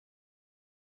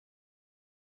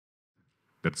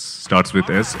that starts with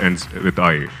S, ends with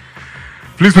I.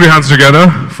 Please put your hands together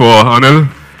for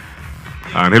Anil,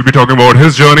 and he'll be talking about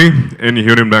his journey in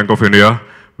Union Bank of India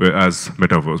as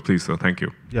Metaverse. Please, sir. Thank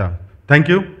you. Yeah, thank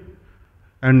you,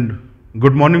 and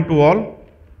good morning to all.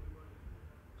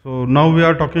 So now we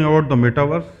are talking about the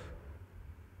Metaverse,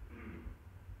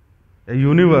 a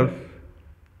universe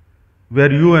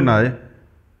where you and I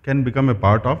can become a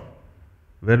part of,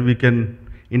 where we can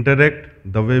interact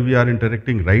the way we are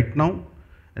interacting right now.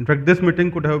 In fact, this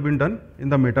meeting could have been done in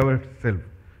the Metaverse itself.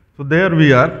 So there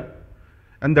we are,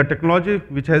 and the technology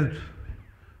which has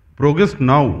progressed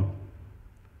now.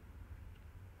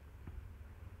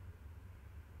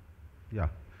 Yeah.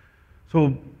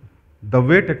 So the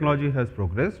way technology has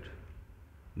progressed,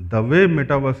 the way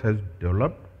Metaverse has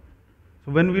developed.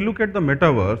 So when we look at the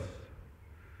Metaverse,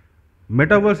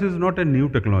 Metaverse is not a new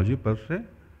technology per se.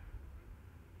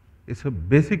 It's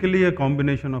basically a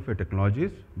combination of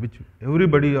technologies which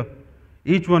everybody,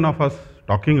 each one of us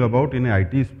talking about in a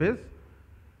IT space.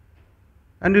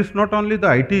 And it's not only the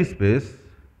IT space,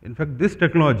 in fact this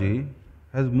technology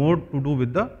has more to do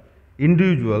with the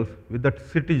individuals, with the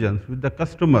citizens, with the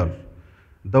customers.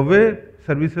 The way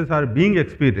services are being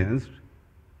experienced,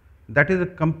 that is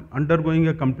undergoing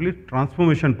a complete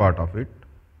transformation part of it.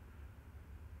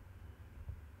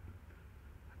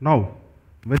 Now,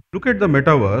 when you look at the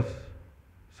Metaverse,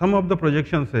 some of the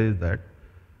projections says that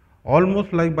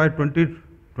almost like by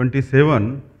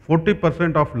 2027,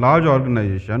 40% of large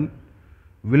organization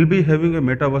will be having a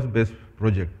Metaverse based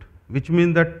project, which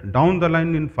means that down the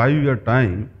line in 5-year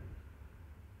time,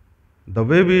 the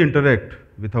way we interact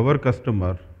with our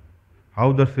customer,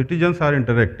 how the citizens are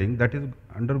interacting, that is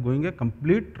undergoing a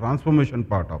complete transformation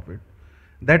part of it.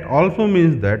 That also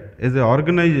means that as an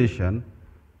organization,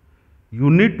 you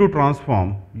need to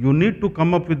transform, you need to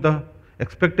come up with the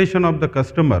expectation of the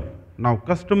customer. Now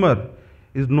customer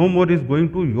is no more is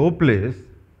going to your place,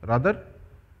 rather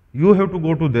you have to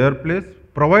go to their place,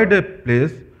 provide a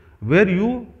place where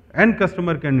you and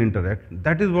customer can interact.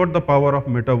 That is what the power of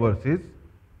Metaverse is.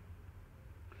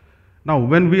 Now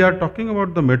when we are talking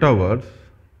about the Metaverse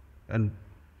and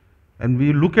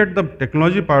we look at the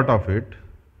technology part of it,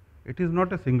 it is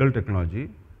not a single technology.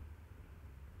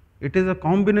 It is a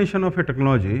combination of a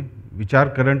technology which are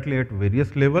currently at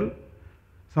various levels.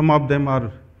 Some of them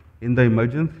are in the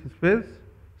emergence space.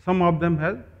 Some of them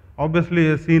have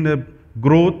obviously seen a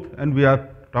growth, and we are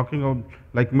talking about,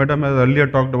 like Madam has earlier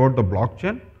talked about the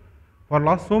blockchain. For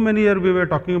last so many years we were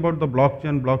talking about the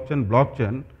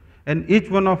blockchain, and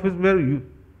each one of us were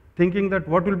thinking that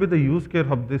what will be the use case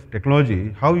of this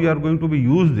technology, how you are going to be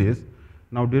use this.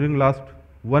 Now during last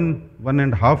one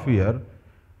and a half year,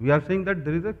 we are saying that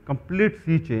there is a complete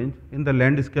sea change in the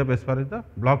landscape as far as the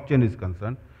blockchain is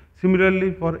concerned.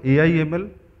 Similarly for AI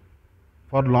ML,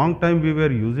 for long time we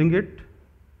were using it.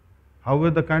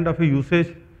 However, the kind of a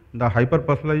usage, the hyper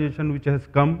personalization which has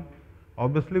come,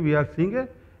 obviously we are seeing a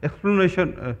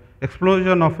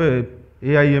explosion of a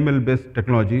AI ML based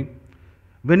technology.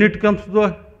 When it comes to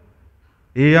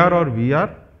the AR or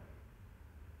VR,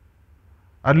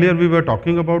 earlier we were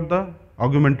talking about the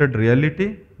augmented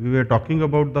reality, we were talking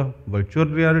about the virtual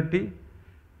reality.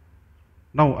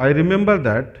 Now I remember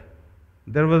that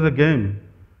there was a game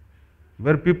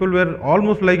where people were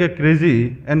almost like a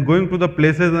crazy and going to the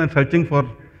places and searching for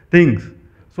things.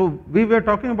 So we were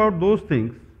talking about those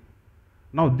things.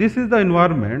 Now this is the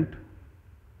environment.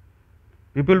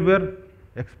 People were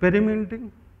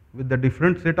experimenting with the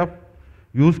different set of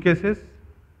use cases,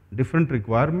 different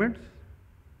requirements.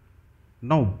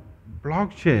 Now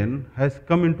blockchain has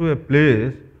come into a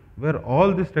place where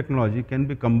all this technology can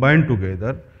be combined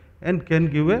together and can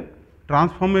give a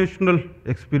transformational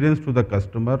experience to the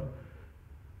customer.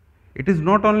 It is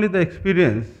not only the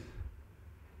experience,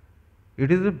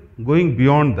 it is going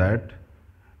beyond that,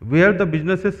 where the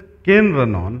businesses can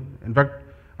run on. In fact,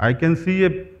 I can see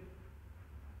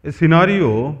a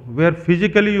scenario where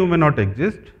physically you may not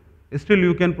exist, still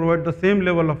you can provide the same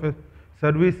level of a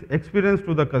service experience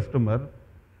to the customer,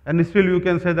 and still you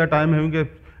can say that I am having a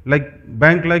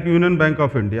bank like Union Bank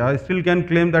of India, I still can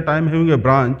claim that I am having a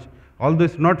branch, although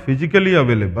it's not physically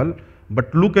available,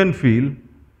 but look and feel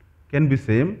can be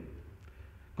same.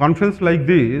 Conference like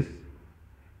this,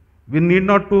 we need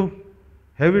not to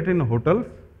have it in hotels,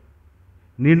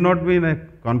 need not be in a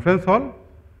conference hall,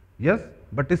 yes,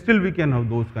 but still we can have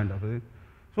those kind of things.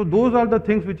 So those are the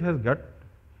things which has got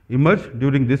emerged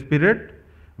during this period.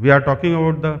 We are talking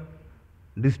about the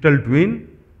digital twin,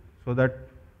 so that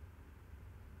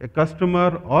a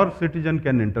customer or citizen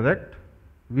can interact.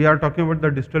 We are talking about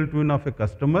the digital twin of a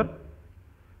customer.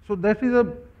 So that is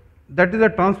a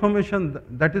transformation,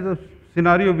 that is a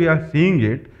scenario we are seeing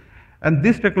it. And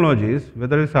these technologies,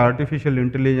 whether it's artificial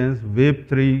intelligence,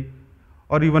 Web3,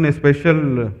 or even a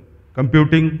special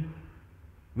computing,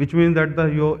 which means that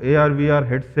your AR, VR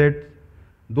headsets,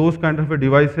 those kind of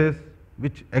devices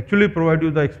which actually provide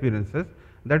you the experiences,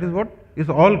 that is what is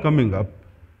all coming up.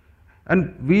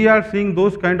 And we are seeing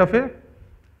those kind of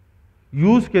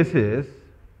use cases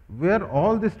where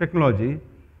all this technology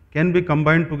can be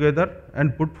combined together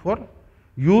and put for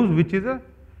use, which is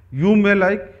you may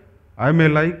like, I may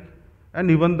like, and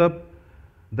even the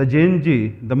Gen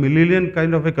Z, the millennial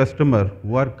kind of a customer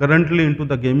who are currently into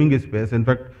the gaming space. In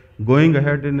fact, going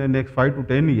ahead in the next 5 to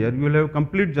 10 years, you will have a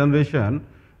complete generation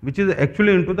which is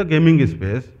actually into the gaming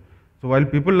space. So while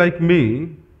people like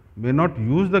me may not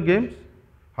use the games,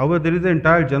 however, there is an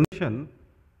entire generation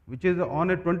which is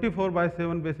on a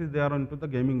 24/7 basis, they are into the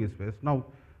gaming space. Now,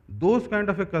 those kind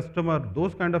of a customer,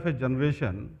 those kind of a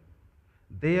generation,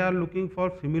 they are looking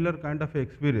for similar kind of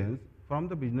experience from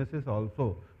the businesses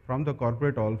also, from the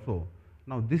corporate also.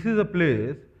 Now, this is a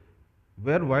place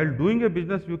where while doing a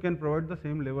business, you can provide the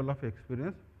same level of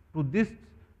experience to this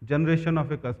generation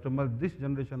of a customer, this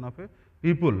generation of a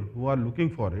people who are looking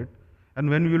for it. And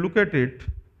when we look at it,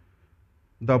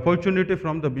 the opportunity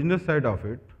from the business side of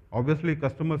it, obviously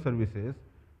customer services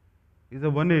is a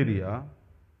one area.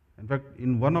 In fact,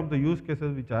 in one of the use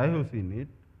cases which I have seen it,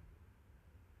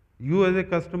 you as a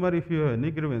customer, if you have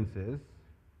any grievances,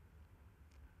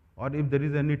 or if there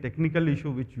is any technical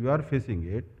issue which you are facing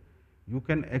it, you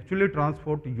can actually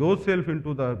transport yourself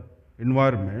into the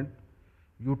environment.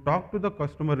 You talk to the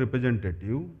customer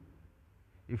representative.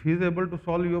 If he is able to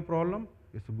solve your problem,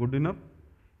 it's good enough.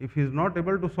 If he is not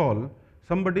able to solve,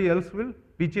 somebody else will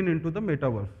pitch in into the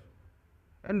metaverse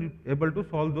and able to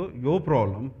solve your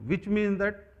problem, which means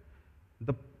that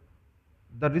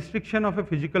the restriction of a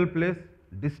physical place,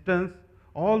 distance,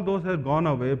 all those have gone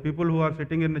away. People who are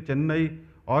sitting in Chennai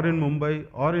or in Mumbai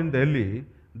or in Delhi,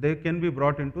 they can be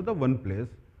brought into the one place.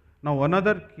 Now,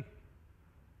 another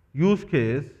use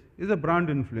case is a brand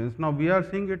influence. Now, we are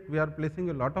seeing it, we are placing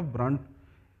a lot of brand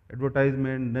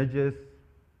advertisement, nudges,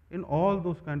 in all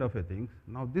those kind of things.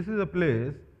 Now, this is a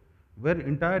place where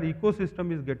entire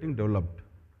ecosystem is getting developed.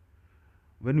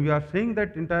 When we are saying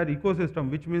that entire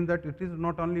ecosystem, which means that it is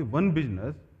not only one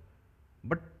business,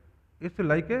 but it's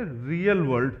like a real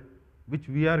world which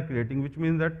we are creating, which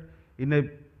means that in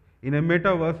a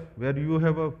metaverse where you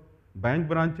have a bank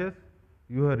branches,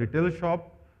 you have retail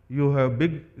shop, you have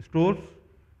big stores,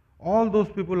 all those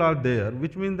people are there,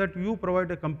 which means that you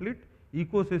provide a complete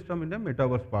ecosystem in the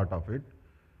metaverse part of it.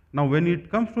 Now, when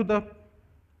it comes to the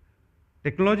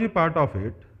technology part of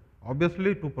it,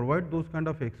 obviously to provide those kind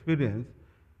of experience,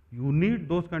 you need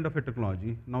those kind of a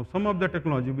technology. Now, some of the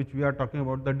technology which we are talking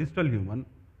about, the digital human.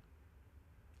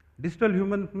 Digital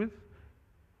human means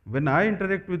when I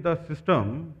interact with the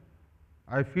system,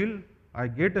 I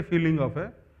get a feeling of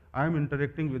I am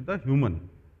interacting with the human.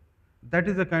 That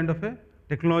is a kind of a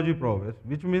technology prowess,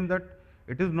 which means that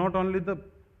it is not only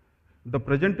the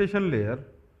presentation layer,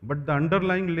 but the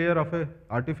underlying layer of a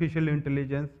artificial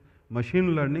intelligence,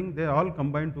 machine learning, they all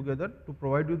combine together to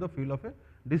provide you the feel of a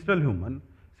digital human.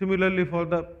 Similarly, for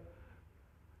the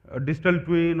digital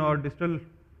twin or digital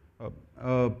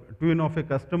twin of a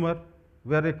customer,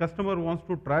 where a customer wants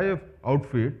to try an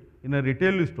outfit in a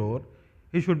retail store,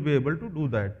 he should be able to do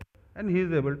that, and he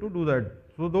is able to do that.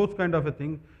 So, those kind of a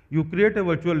thing, you create a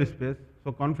virtual space.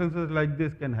 So, conferences like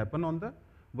this can happen on the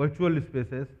virtual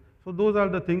spaces. So, those are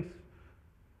the things.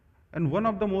 And one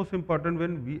of the most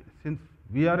important, since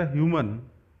we are a human,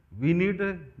 we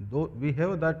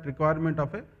have that requirement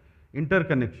of a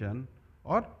interconnection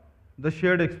or the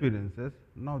shared experiences.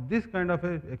 Now, this kind of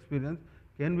a experience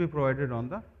can be provided on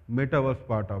the metaverse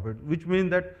part of it, which means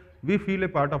that we feel a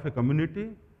part of a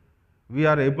community, we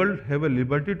are able to have a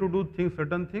liberty to do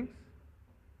certain things,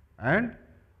 and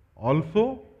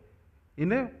also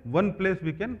in a one place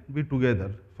we can be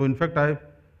together. So, in fact,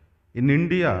 in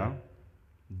India,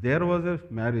 there was a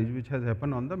marriage which has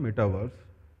happened on the metaverse,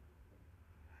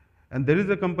 and there is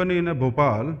a company in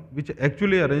Bhopal which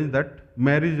actually arranged that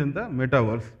marriage in the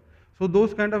metaverse. So,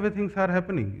 those kind of things are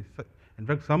happening. In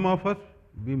fact, some of us,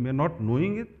 we may not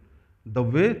knowing it, the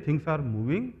way things are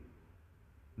moving,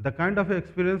 the kind of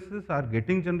experiences are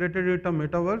getting generated in the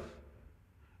metaverse.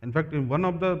 In fact, in one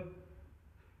of the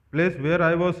place where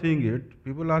I was seeing it,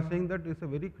 people are saying that it's a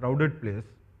very crowded place.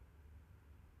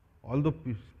 Although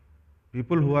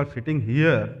people who are sitting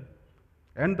here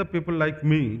and the people like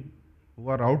me who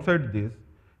are outside this,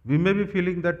 we may be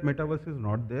feeling that metaverse is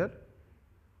not there.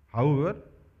 However,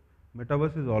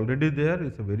 metaverse is already there.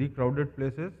 It's a very crowded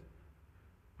places.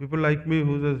 People like me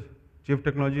who is Chief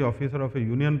Technology Officer of a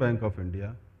Union Bank of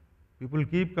India, people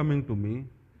keep coming to me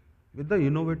with the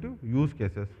innovative use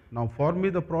cases. Now for me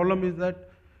the problem is that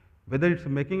whether it's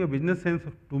making a business sense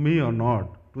to me or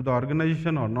not, to the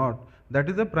organization or not, that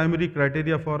is a primary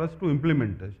criteria for us to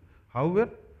implement it. However,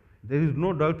 there is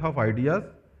no dearth of ideas,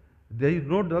 there is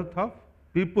no dearth of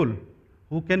people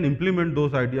who can implement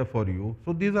those ideas for you.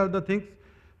 So these are the things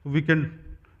we can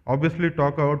obviously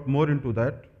talk about more into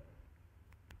that.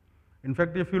 In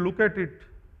fact, if you look at it,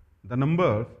 the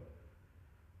numbers,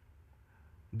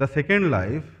 the Second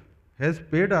Life has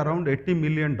paid around $80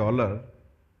 million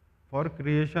for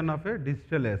creation of a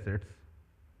digital assets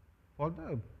for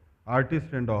the artists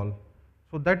and all.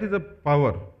 So that is a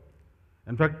power.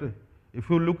 In fact, if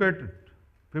you look at it,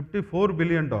 $54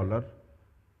 billion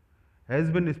has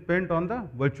been spent on the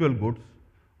virtual goods,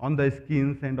 on the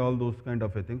skins and all those kind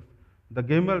of things. The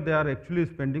gamer, they are actually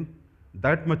spending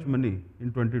that much money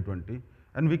in 2020,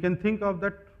 and we can think of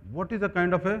that, what is the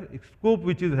kind of a scope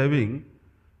which is having.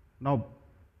 Now,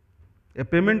 a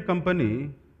payment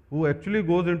company who actually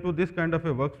goes into this kind of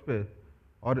a workspace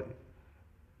or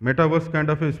metaverse kind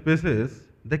of a spaces,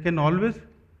 they can always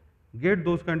get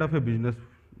those kind of a business,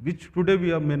 which today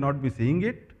we may not be seeing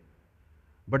it,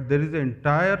 but there is an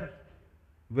entire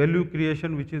value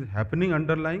creation which is happening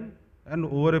underlying, and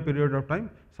over a period of time,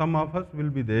 some of us will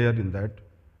be there in that.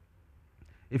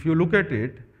 If you look at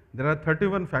it, there are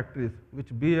 31 factories which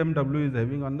BMW is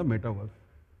having on the metaverse.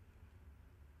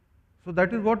 So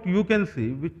that is what you can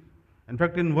see, which in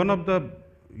fact in one of the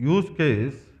use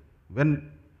case,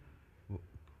 when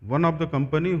one of the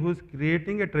company who is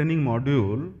creating a training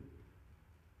module,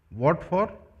 what for?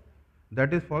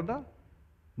 That is for the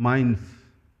mines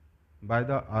by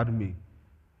the army,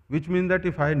 which means that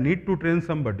if I need to train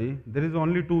somebody, there is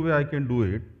only two ways I can do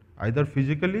it, either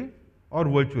physically or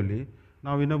virtually.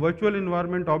 Now in a virtual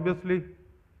environment, obviously,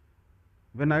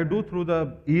 when I do through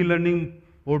the e-learning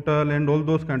portal and all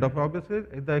those kind of, obviously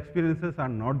the experiences are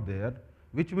not there,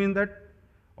 which means that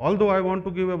although I want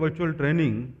to give a virtual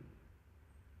training,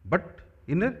 but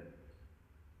in a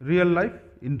real life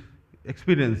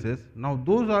experiences, now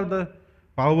those are the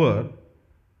power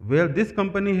where this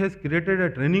company has created a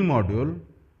training module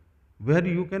where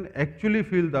you can actually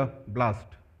feel the blast.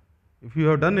 If you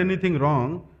have done anything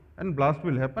wrong, and blast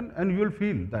will happen and you will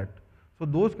feel that. So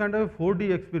those kind of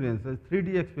 4D experiences,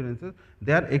 3D experiences,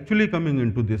 they are actually coming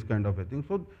into this kind of a thing.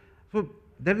 So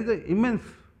there is an immense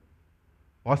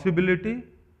possibility,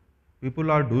 people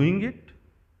are doing it,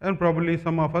 and probably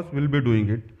some of us will be doing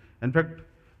it. In fact,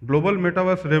 global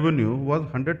metaverse revenue was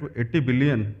 180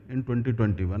 billion in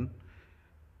 2021.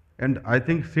 And I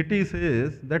think Citi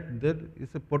says that there is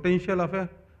a potential of a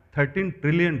 $13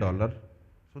 trillion.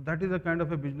 So that is a kind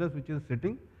of a business which is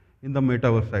sitting in the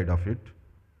metaverse side of it.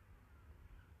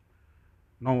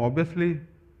 Now obviously,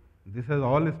 this has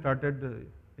all started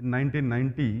in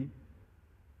 1990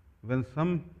 when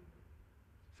some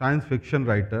science fiction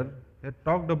writer had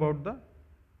talked about the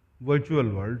virtual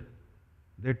world.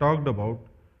 They talked about,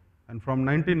 and from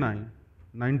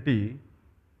 1990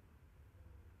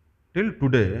 till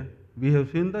today, we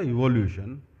have seen the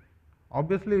evolution.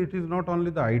 Obviously, it is not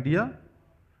only the idea,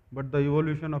 but the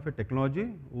evolution of a technology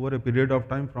over a period of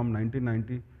time from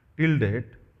 1990 till date.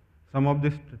 Some of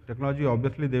this technology,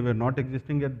 obviously, they were not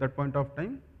existing at that point of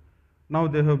time. Now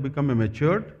they have become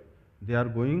matured. They are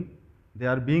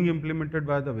being implemented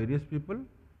by the various people,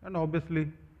 and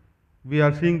obviously, we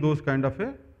are seeing those kind of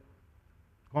a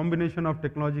combination of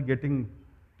technology getting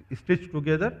stitched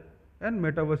together, and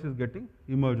metaverse is getting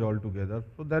emerged all together.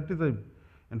 So that is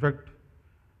in fact,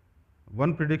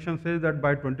 one prediction says that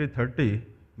by 2030,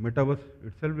 metaverse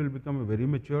itself will become a very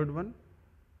matured one.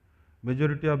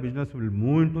 Majority of business will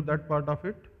move into that part of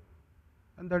it,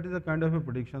 and that is a kind of a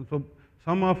prediction. So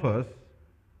some of us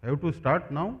have to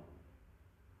start now,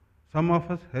 some of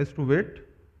us has to wait,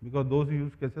 because those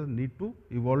use cases need to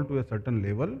evolve to a certain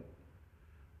level.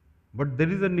 But there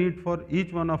is a need for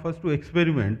each one of us to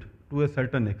experiment to a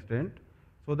certain extent,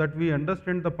 so that we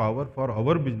understand the power for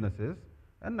our businesses,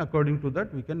 and according to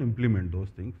that we can implement those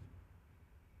things.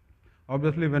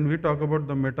 Obviously, when we talk about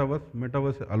the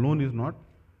metaverse alone is not,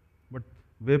 but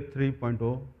Web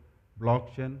 3.0,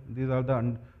 blockchain, these are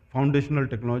the foundational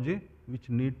technology which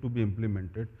need to be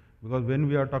implemented. Because when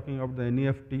we are talking about the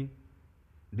NFT,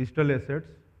 digital assets,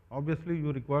 obviously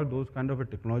you require those kind of a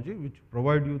technology which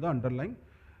provide you the underlying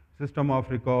system of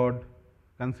record,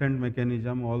 consent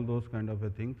mechanism, all those kind of a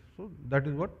things. So that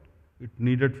is what it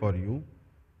needed for you.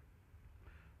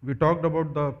 We talked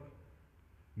about the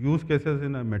use cases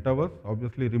in a metaverse.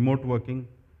 Obviously, remote working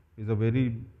is a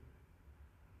very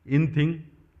in thing,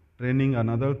 training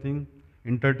another thing,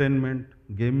 entertainment,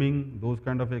 gaming, those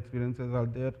kind of experiences are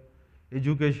there.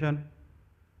 Education.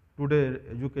 Today,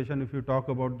 education, if you talk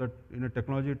about that in a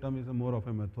technology term, is a more of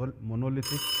a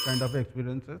monolithic kind of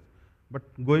experiences. But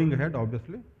going ahead,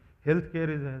 obviously,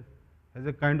 healthcare has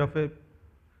a kind of a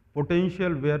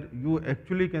potential where you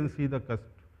actually can see the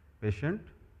patient,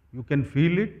 you can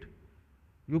feel it,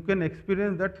 you can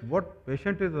experience that what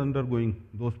patient is undergoing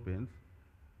those pains,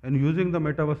 and using the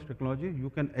metaverse technology, you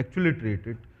can actually treat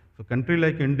it. So country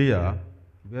like India,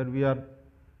 where we are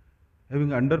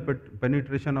having under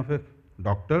penetration of a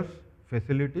doctors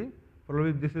facility,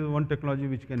 probably this is one technology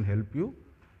which can help you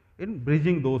in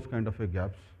bridging those kind of a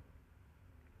gaps.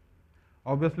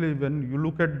 Obviously, when you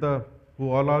look at the who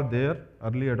all are there,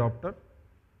 early adopter,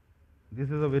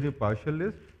 this is a very partial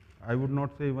list. I would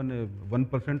not say even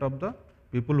 1% of the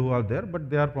people who are there, but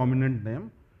they are prominent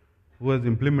name who has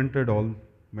implemented all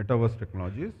metaverse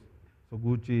technologies. So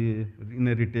Gucci in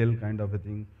a retail kind of a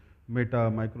thing, Meta,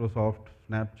 Microsoft,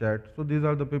 Snapchat. So these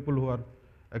are the people who are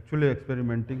actually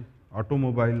experimenting,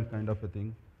 automobile kind of a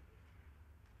thing.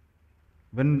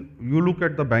 When you look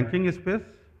at the banking space,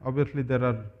 obviously there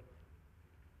are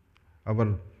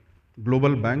our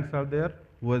global banks are there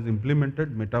who has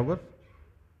implemented metaverse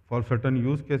for certain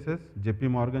use cases.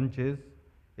 JP Morgan Chase,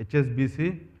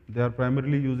 HSBC, they are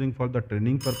primarily using for the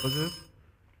training purposes.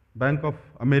 Bank of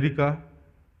America,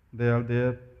 they are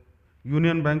there.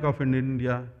 Union Bank of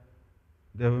India,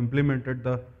 they have implemented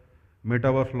the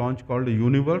metaverse launch called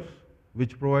Universe,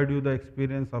 which provide you the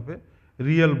experience of a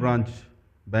real branch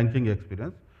banking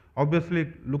experience. Obviously,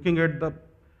 looking at the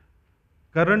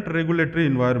current regulatory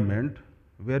environment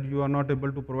where you are not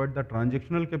able to provide the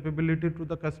transactional capability to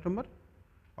the customer,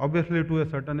 obviously to a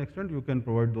certain extent you can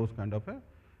provide those kind of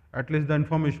at least the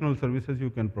informational services you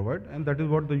can provide, and that is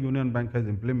what the Union Bank has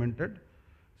implemented.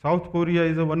 South Korea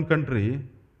is one country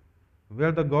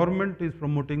where the government is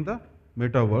promoting the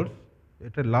metaverse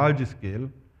at a large scale.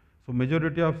 So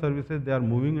majority of services they are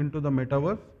moving into the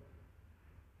metaverse.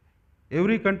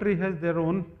 Every country has their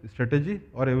own strategy,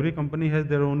 or every company has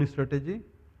their own strategy.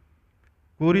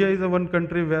 Korea is one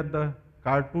country where the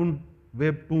cartoon,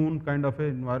 webtoon kind of a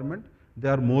environment, they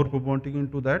are more promoting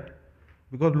into that,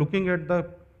 because looking at the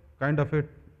kind of a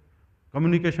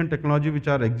communication technology which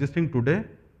are existing today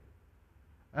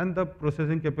and the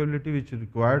processing capability which is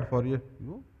required for you,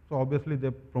 so obviously they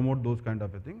promote those kind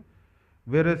of a thing.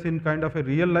 Whereas in kind of a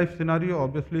real life scenario,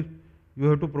 obviously you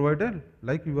have to provide a,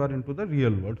 like you are into the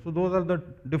real world. So those are the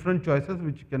different choices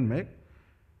which you can make.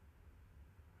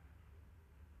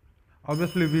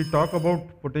 Obviously we talk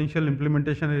about potential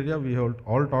implementation area, we have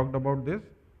all talked about this.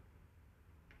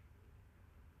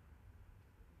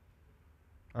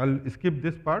 I'll skip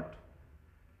this part,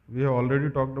 we have already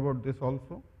talked about this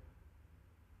also.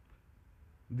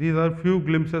 These are few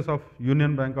glimpses of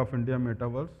Union Bank of India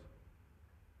metaverse.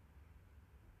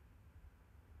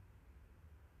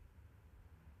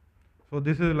 So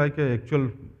this is like an actual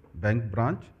bank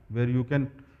branch where you can,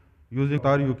 using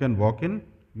avatar, you can walk in,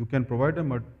 you can provide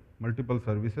a multiple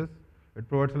services. It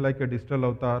provides like a digital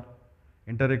avatar,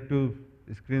 interactive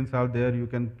screens are there, you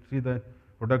can see the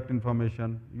product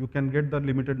information, you can get the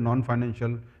limited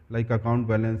non-financial like account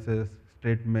balances,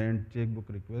 statement, checkbook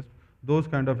request, those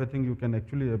kind of a thing you can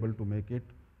actually able to make it.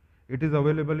 It is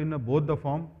available in both the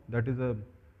form, that is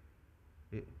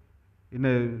in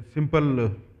a simple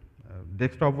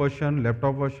desktop version,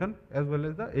 laptop version, as well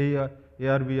as the AR,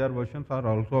 VR versions are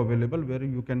also available where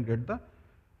you can get the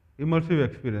immersive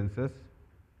experiences.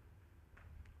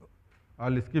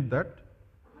 I'll skip that.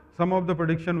 Some of the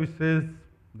prediction which says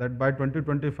that by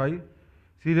 2025,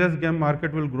 serious game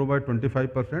market will grow by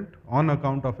 25% on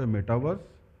account of a metaverse.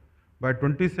 By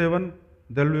 27,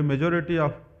 there will be majority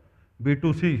of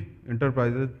B2C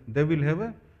enterprises, they will have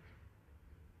a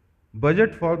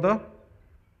budget for the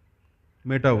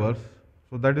metaverse.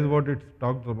 So that is what it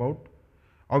talks about.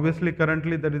 Obviously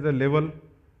currently there is a level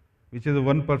which is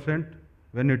 1%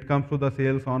 when it comes to the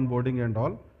sales, onboarding and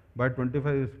all. By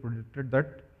 25 is predicted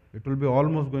that it will be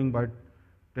almost going by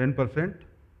 10%.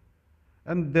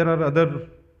 And there are other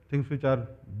things which are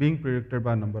being predicted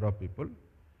by a number of people.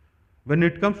 When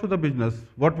it comes to the business,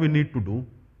 what we need to do?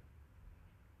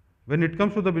 When it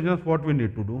comes to the business, what we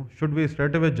need to do? Should we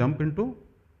straight away jump into,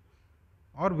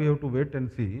 or we have to wait and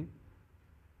see?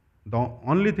 The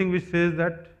only thing which says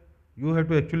that you have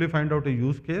to actually find out a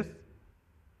use case,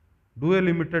 do a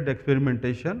limited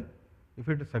experimentation. If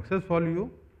it is successful,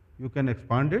 you can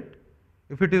expand it.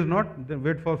 If it is not, then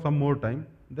wait for some more time,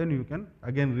 then you can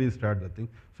again restart the thing.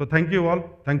 So thank you all.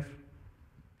 Thanks.